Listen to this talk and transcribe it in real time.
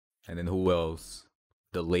And then who else?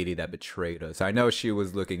 The lady that betrayed us. I know she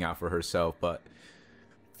was looking out for herself, but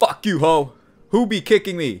fuck you, ho. Who be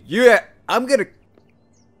kicking me? Yeah, I'm gonna.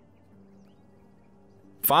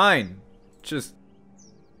 Fine. Just.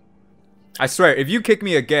 I swear, if you kick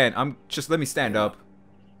me again, just let me stand up.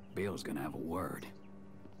 Bill's gonna have a word.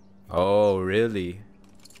 Oh, really?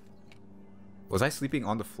 Was I sleeping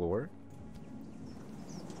on the floor?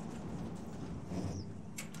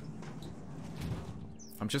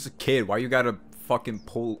 I'm just a kid. Why you gotta fucking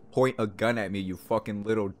point a gun at me, you fucking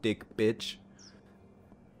little dick bitch?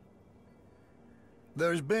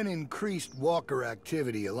 There's been increased walker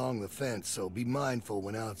activity along the fence, so be mindful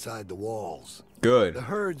when outside the walls. Good. The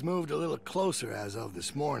herd's moved a little closer as of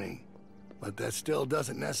this morning, but that still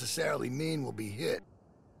doesn't necessarily mean we'll be hit.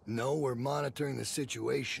 No, we're monitoring the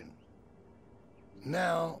situation.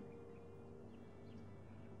 Now,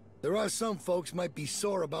 there are some folks might be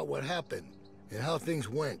sore about what happened and how things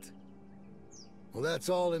went. Well, that's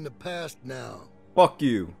all in the past now. Fuck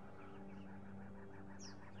you.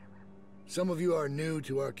 Some of you are new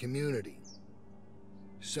to our community.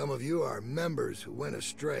 Some of you are members who went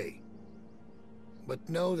astray. But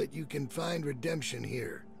know that you can find redemption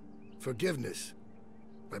here, forgiveness,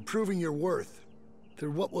 by proving your worth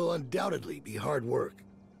through what will undoubtedly be hard work.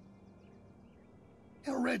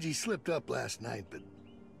 You know, Reggie slipped up last night, but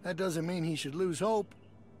that doesn't mean he should lose hope.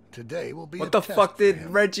 Today will be what the fuck did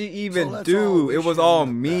Reggie even do? It was all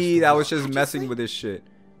me that was just messing with this shit.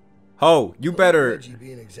 Ho, you better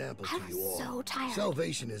be an example I to you all. was so tired.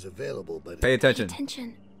 Salvation is available, but pay attention.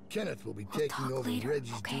 Kenneth will be We'll taking talk over later,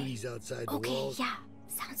 Reggie's okay? duties outside the Okay, walls. yeah,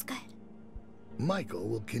 sounds good. Michael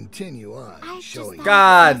will continue on I just showing. thought-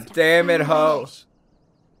 God damn it, ho.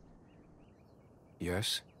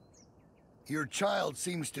 Yes? Your child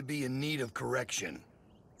seems to be in need of correction.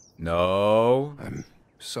 No. I'm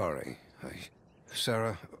sorry.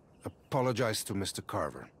 Sarah, apologize to Mr.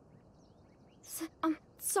 Carver.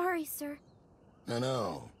 Sorry, sir.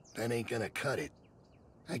 No, that ain't gonna cut it.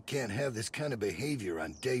 I can't have this kind of behavior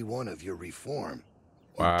on day one of your reform.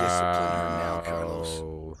 You discipline her now,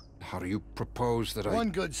 Carlos. How do you propose that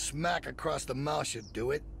One good smack across the mouth should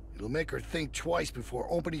do it. It'll make her think twice before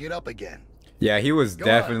opening it up again. Yeah, he was Go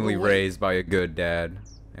definitely on, we'll wait. raised by a good dad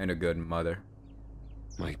and a good mother.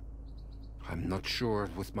 I'm not sure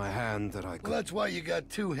with my hand that I could... Well, that's why you got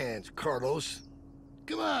two hands, Carlos.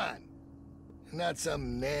 Come on. Not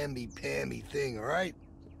some namby-pamby thing, all right?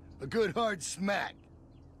 A good hard smack.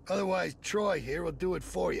 Otherwise, Troy here will do it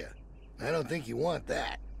for you. I don't think you want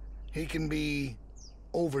that. He can be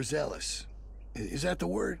overzealous. Is that the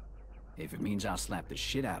word? If it means I'll slap the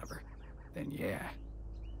shit out of her, then yeah.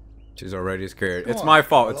 She's already scared. Come It's on, my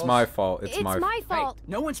fault. It's Carlos. my fault. It's It's my my fault. Hey,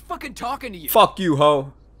 no one's fucking talking to you. Fuck you,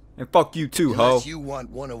 ho. And fuck you too, ho. Unless you want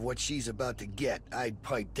one of what she's about to get, I'd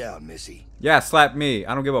pipe down, Missy. Yeah, slap me.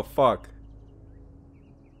 I don't give a fuck.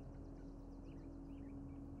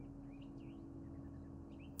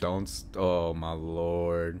 Oh my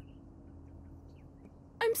lord.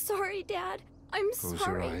 I'm sorry, Dad. I'm Close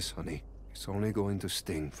sorry. your eyes, honey. It's only going to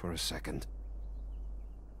sting for a second.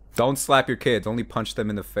 Don't slap your kids. Only punch them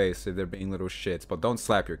in the face if they're being little shits. But don't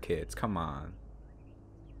slap your kids. Come on.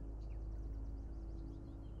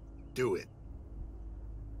 Do it.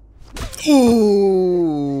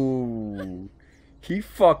 Ooh. He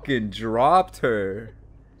fucking dropped her.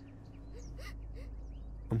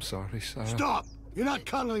 I'm sorry, Sarah. Stop! You're not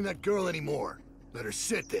cuddling that girl anymore. Let her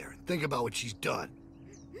sit there and think about what she's done.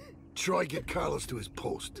 Troy, get Carlos to his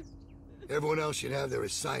post. Everyone else should have their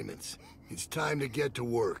assignments. It's time to get to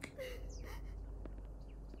work.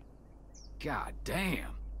 God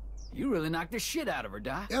damn. You really knocked the shit out of her,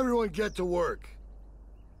 Doc. Everyone get to work.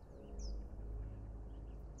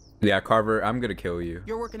 Yeah, Carver, I'm gonna kill you.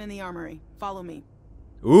 You're working in the armory. Follow me.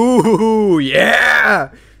 Ooh,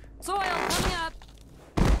 yeah! Soil coming up.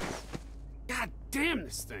 God damn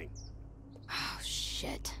this thing. Oh,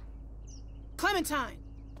 shit. Clementine!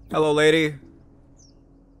 Hello, lady.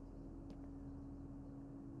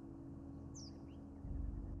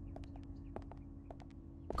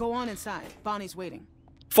 Go on inside. Bonnie's waiting.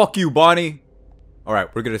 Fuck you, Bonnie.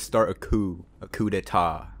 Alright, we're gonna start a coup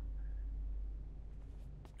d'etat.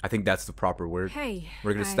 I think that's the proper word. Hey,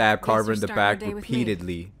 We're gonna I stab guess Carver you're in the starting our back day with me.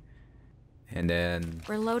 repeatedly. And then...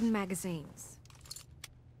 We're loading magazines.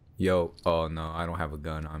 Yo, oh no, I don't have a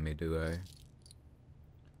gun on me, do I?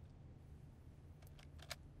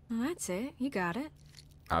 Well, that's it. You got it.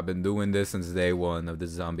 I've been doing this since day one of the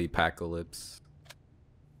zombie apocalypse.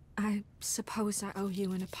 I suppose I owe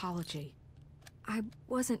you an apology. I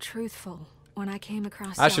wasn't truthful when I came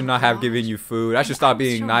across I should y'all not have alive, given you food. I and should stop was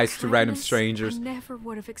being shown nice to random kindness strangers. I never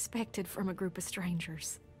would have expected from a group of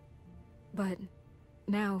strangers. But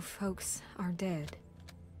now folks are dead.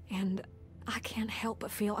 And I can't help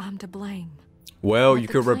but feel I'm to blame. Well, Like you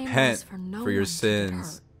the could plan was repent no for your one to get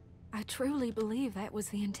sins. hurt. I truly believe that was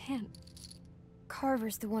the intent.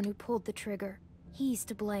 Carver's the one who pulled the trigger. He's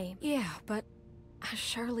to blame. Yeah, but I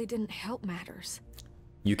surely didn't help matters.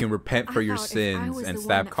 You can repent for I your thought if I sins was and the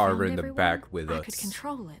stab one that Carver found in the everyone, back with I could us.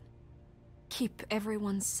 control it. Keep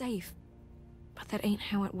everyone safe. But that ain't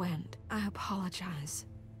how it went. I apologize.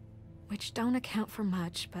 Which don't account for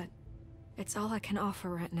much, but it's all I can offer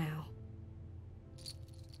right now.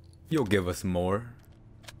 You'll give us more.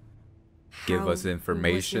 Give us How was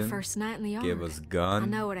information. your first night in the yard? Give us gun. I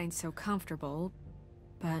know it ain't so comfortable,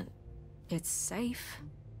 but it's safe.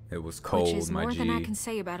 It was Which cold, is my more G. than I can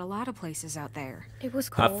say about a lot of places out there. It was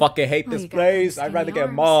I cold. fucking hate Well, this you got place. them I'd rather skinny get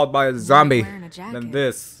arms. mauled by a You ain't zombie wearing a than jacket.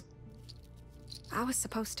 this. I was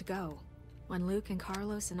supposed to go. When Luke and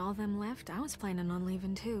Carlos and all them left, I was planning on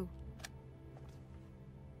leaving too.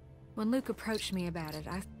 When Luke approached me about it,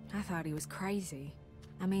 I thought he was crazy.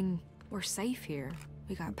 I mean, we're safe here.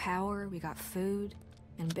 We got power, we got food.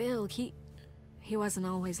 And Bill, he wasn't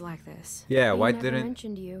always like this. Yeah, He why never didn't...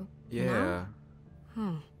 mentioned you. Yeah.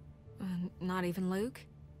 Not even Luke?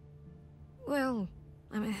 Well,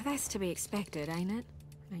 I mean, that's to be expected, ain't it?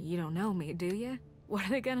 You don't know me, do you? What are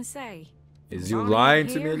they gonna say? Is you Bonnie lying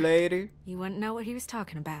up to me, here? lady? You wouldn't know what he was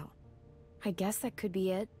talking about. I guess that could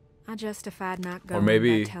be it. I justified not going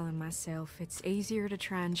maybe- by telling myself it's easier to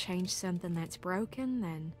try and change something that's broken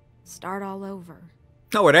than start all over.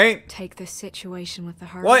 No, it ain't. Take this situation with the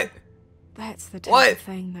herd. What? That's the type What? of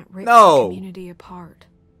thing that rips No. the community apart.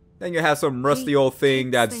 Then you have some rusty He old thing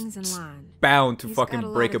keeps that's things in line. bound to He's got a fucking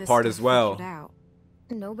lot break of this apart stuff as well. figured out.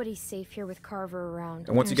 Nobody's safe here with Carver around.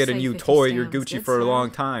 And once you You're get a safe new if you toy, stay you're on his Gucci good for a side.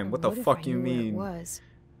 long time. I What the would if fuck I you knew where it mean? was.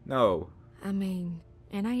 No. I mean,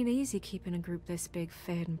 it ain't easy keeping a group this big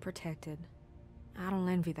fed and protected. I don't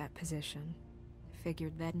envy that position.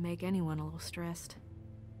 Figured that'd make anyone a little stressed.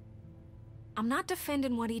 I'm not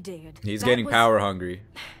defending what he did. He's That getting was- power hungry.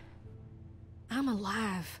 I'm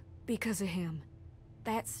alive because of him.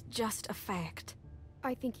 That's just a fact.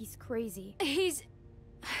 I think he's crazy. He's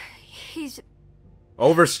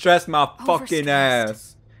Overstressed my fucking Overstressed.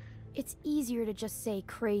 ass. It's easier to just say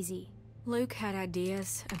crazy. Luke had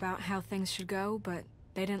ideas about how things should go, but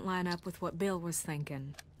they didn't line up with what Bill was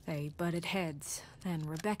thinking. They butted heads. Then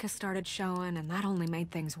Rebecca started showing, and that only made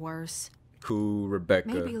things worse. Who, Rebecca?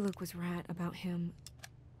 Maybe Luke was right about him.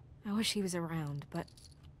 I wish he was around, but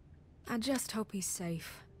I just hope he's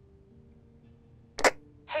safe.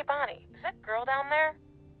 Hey, Bonnie, is that girl down there?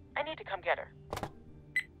 I need to come get her.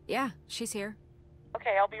 Yeah, she's here.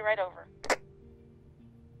 Okay, I'll be right over.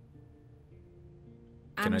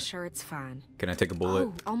 I'm I- sure it's fine. Can I take a bullet?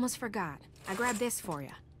 Oh, almost forgot. I grabbed this for you.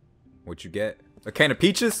 What you get? A can of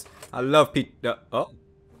peaches? I love peach. Oh.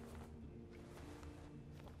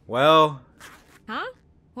 Well, Huh?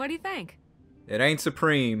 What do you think? it ain't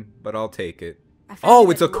supreme, but I'll take it. I found Oh,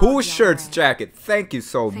 it it's a at cool Nokia shirts Rack. jacket. Thank you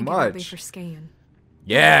so Think it would be much. for skiing.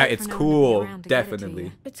 Yeah, Thank you it's for knowing to be cool. around to get it to Definitely.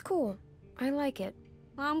 you. It's cool. I like it.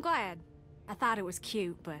 Well, I'm glad. I thought it was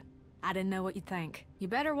cute, but I didn't know what you'd think. You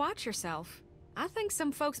better watch yourself. I think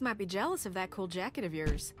some folks might be jealous of that cool jacket of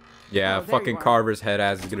yours. Yeah, Oh, there fucking you are. Carver's head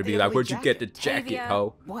ass is gonna be the like, ugly where'd you get the jacket? jacket, Tavia.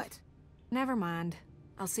 ho? What? Never mind.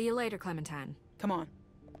 I'll see you later, Clementine. Come on.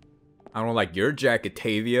 I don't like your jacket,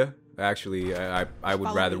 Tavia. Actually, I would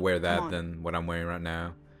Follow rather me. wear Come that on. than what I'm wearing right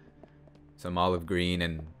now. Some olive green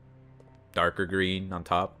and darker green on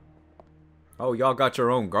top. Oh, y'all got your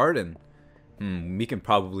own garden. We can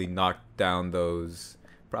probably knock down those.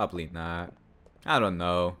 Probably not. I don't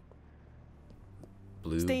know.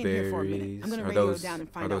 Stay in here for a minute. Blueberries. I'm gonna Are radio those, down and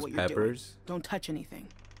are find out those what you're doing. peppers? Don't touch anything.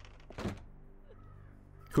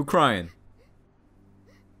 Who crying?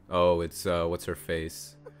 Oh, it's what's her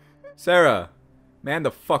face? Sarah, man the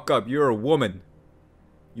fuck up. You're a woman.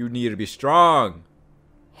 You need to be strong.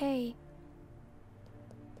 Hey,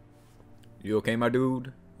 You okay, my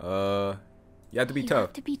dude? You have to be you tough.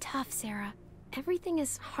 have to be tough, Sarah. Everything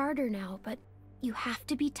is harder now, but you have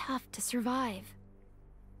to be tough to survive.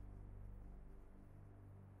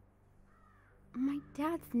 My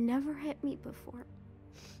dad's never hit me before.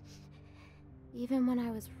 Even when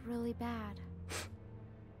I was really bad.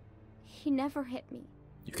 He never hit me.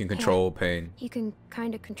 You can control pain. You can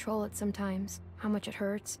kind of control it sometimes, how much it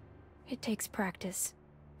hurts. It takes practice.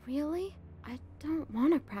 Really? I don't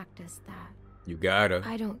want to practice that. You gotta.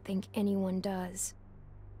 I don't think anyone does.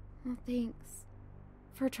 Well, thanks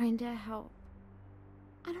for trying to help.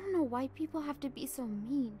 I don't know why people have to be so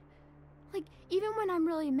mean. Like, even when I'm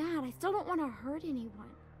really mad, I still don't want to hurt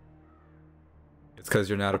anyone. It's because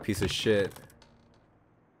you're not a piece of shit.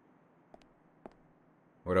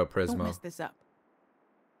 What up, Don't Prismo? mess this up.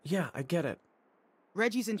 Yeah, I get it.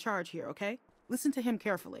 Reggie's in charge here, okay? Listen to him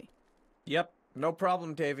carefully. Yep, no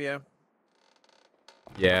problem, Tavia.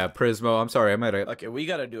 Yeah, Prismo. I'm sorry. I might have. Okay, we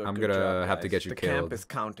gotta do a I'm good gonna job, have to guys. get you the killed. camp is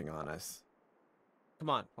counting on us. Come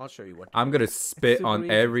on, I'll show you what to I'm do. gonna spit super on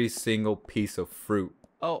easy. every single piece of fruit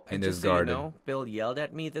Oh, in and this just so garden. you know, Bill yelled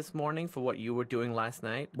at me this morning for what you were doing last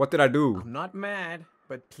night. What did I do? I'm not mad,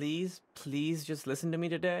 but please, please just listen to me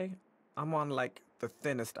today. I'm on like the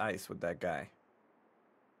thinnest ice with that guy.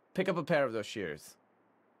 Pick up a pair of those shears.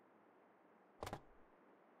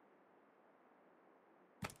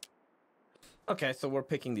 Okay, so we're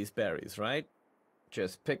picking these berries, right?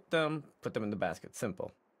 Just pick them, put them in the basket.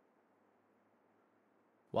 Simple.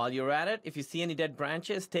 While you're at it, if you see any dead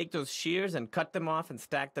branches, take those shears and cut them off and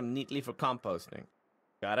stack them neatly for composting.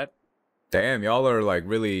 Got it? Damn, y'all are like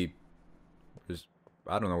really.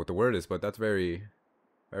 I don't know what the word is, but that's very,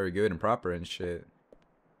 very good and proper and shit.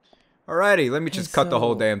 Alrighty, let me just cut the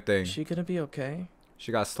whole damn thing. Is she gonna be okay?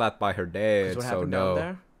 She got slapped by her 'Cause dad, what so happened no. down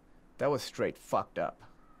there? That was straight fucked up.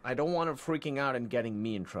 I don't want her freaking out and getting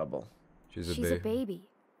me in trouble. She's a She's a baby. baby.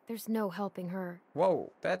 There's no helping her.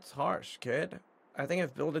 Whoa, that's harsh, kid. I think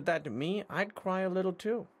if Bill did that to me, I'd cry a little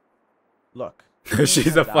too. Look.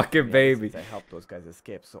 She's a fucking baby. I helped those guys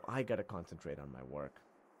escape, so I gotta concentrate on my work.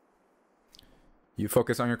 You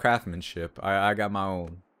focus on your craftsmanship. I got my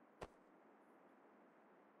own.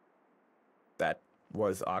 That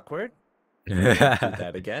was awkward. Do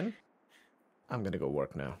that again. I'm gonna go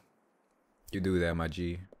work now. You do that, my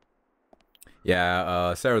G.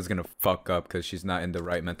 Yeah, Sarah's gonna fuck up because she's not in the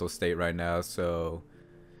right mental state right now, so...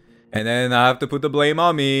 And then I have to put the blame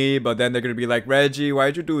on me, but then they're gonna be like, Reggie,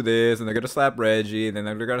 why'd you do this? And they're gonna slap Reggie, and then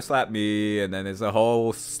they're gonna slap me, and then it's a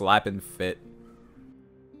whole slapping fit.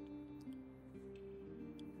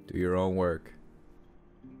 Do your own work.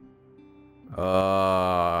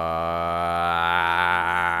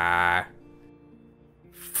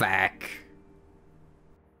 Fuck.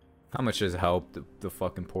 How much has helped the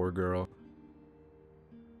fucking poor girl?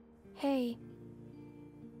 Hey.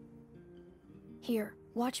 Here,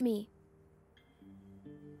 watch me.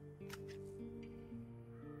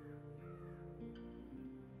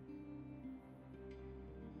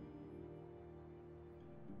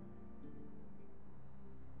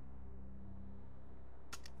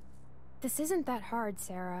 This isn't that hard,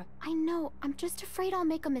 Sarah. I know. I'm just afraid I'll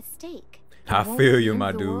make a mistake. I It won't feel you, end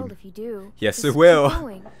my the dude. world if you do. Yes, Just it keep will.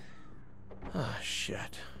 going. Ah,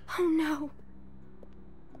 shit. Oh no.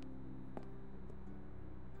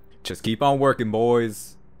 Just keep on working,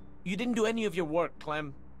 boys. You didn't do any of your work,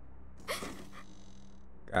 Clem.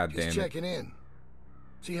 God damn Just it. checking in.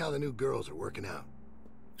 See how the new girls are working out.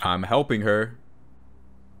 I'm helping her.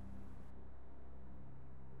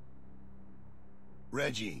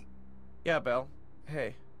 Reggie, Yeah, Bill.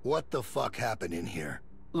 Hey. what the fuck happened in here?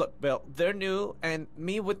 Look, Bill, they're new, and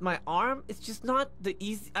me with my arm, it's just not the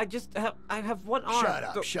easy... I have one arm. Shut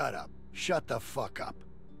up, so- shut up. Shut the fuck up.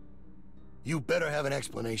 You better have an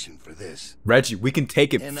explanation for this. Reggie, we can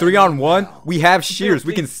take it And 3-on-1. now. We have shears.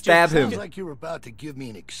 We can please, stab just- him. Sounds like you're about to give me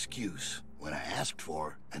an excuse when I asked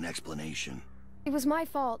for an explanation. It was my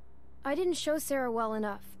fault. I didn't show Sarah well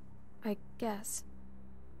enough. I guess.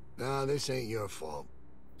 Nah, this ain't your fault.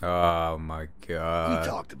 Oh my We god.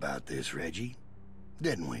 talked about this, Reggie.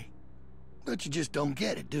 Didn't we? But you just don't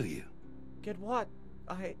get it, do you? Get what?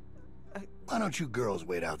 Why don't you girls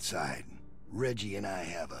wait outside? Reggie and I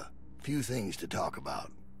have a few things to talk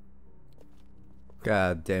about.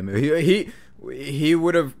 God damn it. He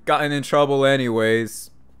would have gotten in trouble anyways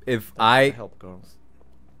if I help girls.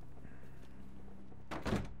 Well,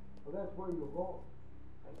 that's where you're wrong.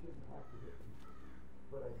 I shouldn't have to hit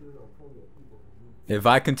you, but I do know plenty of people who if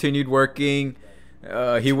I continued working,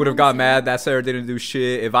 he would have got mad that Sarah didn't do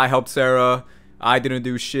shit. If I helped Sarah, I didn't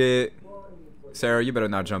do shit. Sarah, you better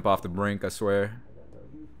not jump off the brink, I swear.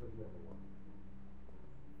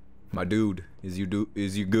 My dude, is you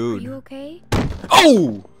Are good? you okay?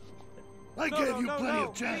 Oh! I gave you plenty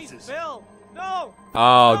of chances. Please, Bill, no!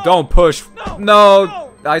 Oh, don't push.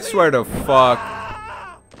 No, I swear to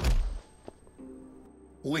fuck.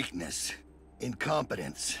 Weakness,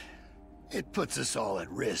 incompetence. It puts us all at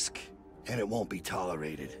risk, and it won't be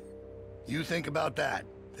tolerated. You think about that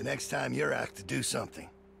the next time you're asked to do something.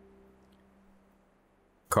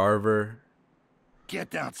 Carver. Get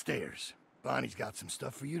downstairs. Bonnie's got some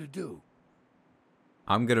stuff for you to do.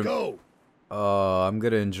 I'm gonna Go! I'm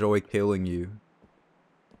gonna enjoy killing you.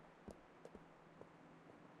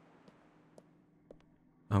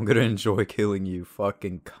 I'm gonna enjoy killing you,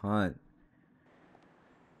 fucking cunt.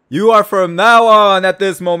 You are from now on, at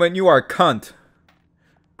this moment, you are cunt.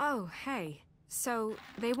 Oh, hey. So,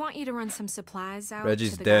 they want you to run some supplies out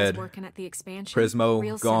Reggie's to the dead. guys working at the expansion? Prismo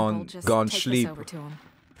Real gone, simple, just gone take sleep. this over to 'em.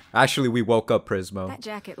 Actually, we woke up Prismo. That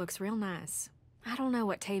jacket looks real nice. I don't know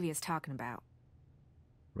what Tavia's talking about.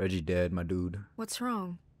 Reggie dead, my dude. What's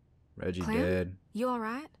wrong? Reggie Clem? dead. You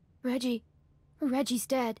alright? Reggie's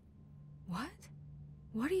dead. What?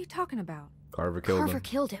 What are you talking about? Carver killed Carver him.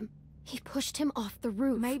 killed him. He pushed him off the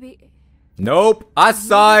roof. Maybe... Nope. I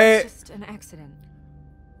saw maybe it. it's just an accident.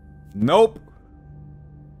 Nope.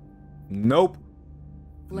 Nope.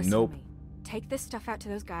 Listen Nope. to me. Take this stuff out to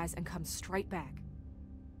those guys and come straight back.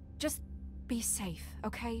 Just be safe,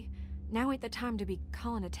 okay? Now ain't the time to be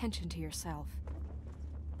calling attention to yourself.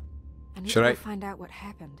 I need Should to I- go find out what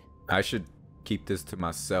happened. I should keep this to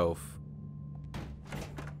myself.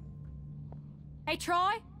 Hey,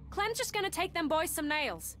 Troy! Clem's just gonna take them boys some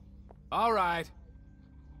nails. All right.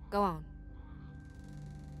 Go on.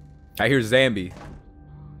 I hear Zambi.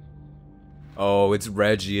 Oh, it's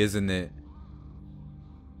Reggie, isn't it?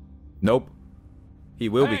 Nope. He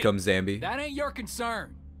will Hey, become Zambi. That ain't your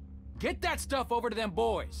concern. Get that stuff over to them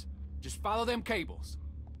boys. Just follow them cables.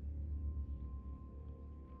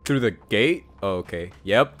 Through the gate? Oh, okay.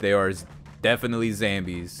 Yep, they are definitely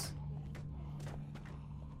Zambies.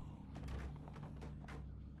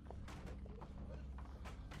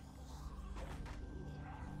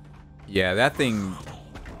 Yeah, that thing...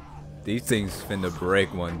 These things finna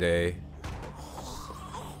break one day.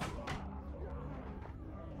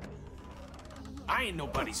 I ain't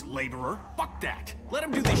nobody's laborer. Fuck that. Let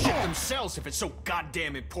them do this shit themselves if it's so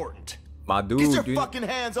goddamn important. My dude, Get your dude. fucking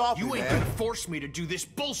hands off me, man. You ain't gonna force me to do this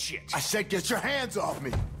bullshit. I said get your hands off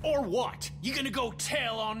me. Or what? You gonna go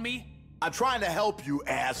tell on me? I'm trying to help you,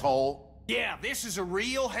 asshole. Yeah, this is a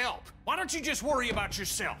real help. Why don't you just worry about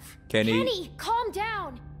yourself? Kenny, calm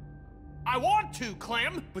down. I want to,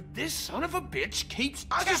 Clem, but this son of a bitch keeps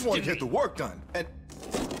I just want to testing get the me. work done. And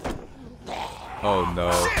Oh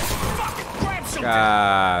no. Shit, fucking grab something.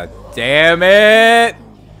 God damn it!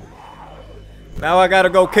 Now I gotta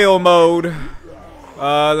go kill mode.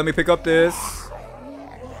 Let me pick up this.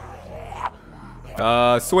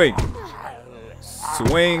 Swing.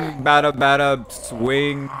 Swing, bada,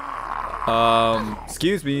 swing.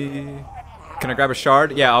 Excuse me. Can I grab a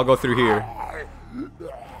shard? Yeah, I'll go through here.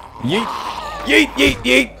 Yeet. Yeet, yeet,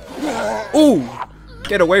 yeet. Ooh.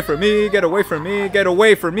 Get away from me, get away from me, get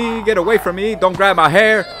away from me, get away from me. Don't grab my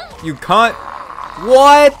hair, you cunt.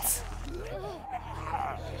 What?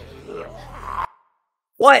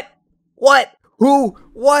 What? What? Who?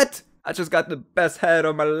 What? I just got the best head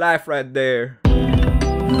of my life right there. I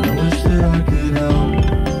wish that I